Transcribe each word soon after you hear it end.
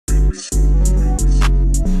Playing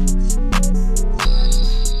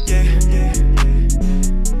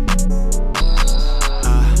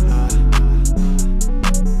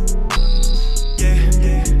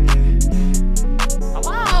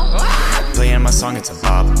my song, it's a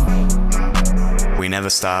bop. We never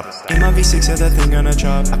stop. In my V6, yeah, that thing gonna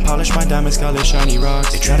drop. I polish my diamonds, call it shiny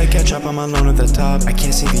rocks. They try to catch up, I'm alone at the top. I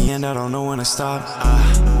can't see the end, I don't know when to stop.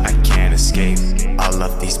 I can't escape. All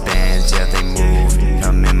of these bands, yeah, they move,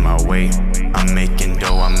 come in my way. I'm making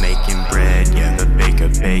dough, I'm making bread, yeah, the baker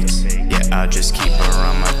bakes. Yeah, I'll just keep her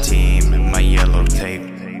on my team and my yellow tape.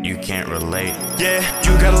 You can't relate. Yeah,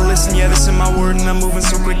 you gotta listen, yeah, this is my word. And I'm moving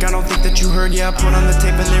so quick, I don't think that you heard. Yeah, I put on the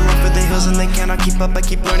tape and they run for the hills and they cannot keep up. I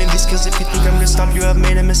keep learning these skills. If you think I'm gonna stop, you have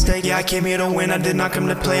made a mistake. Yeah, I came here to win, I did not come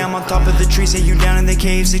to play. I'm on top of the trees, yeah, you down in the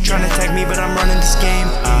caves. They trying to tag me, but I'm running this game.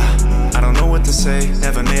 I don't know what to say.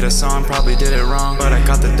 Never made a song, probably did it wrong, but I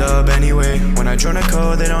got the dub anyway. When I join a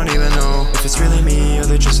code, they don't even know if it's really me or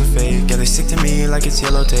they're just a fake. Yeah, they stick to me like it's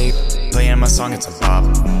yellow tape. Playing my song, it's a bop.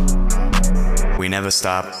 We never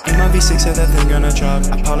stop. In my V6, yeah, that thing gonna drop.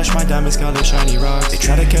 I polish my diamonds, call it shiny rocks. They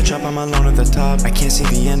try to catch up, I'm alone at the top. I can't see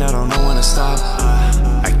the end, I don't know when to stop.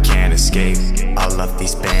 I can't escape. All of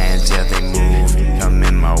these bands, yeah, they move, come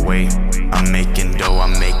in my way. I'm making dough,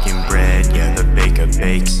 I'm making bread, yeah, the baker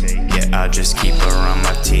bakes. Yeah, I'll just keep her on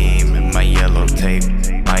my team and my yellow tape,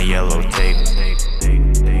 my yellow tape.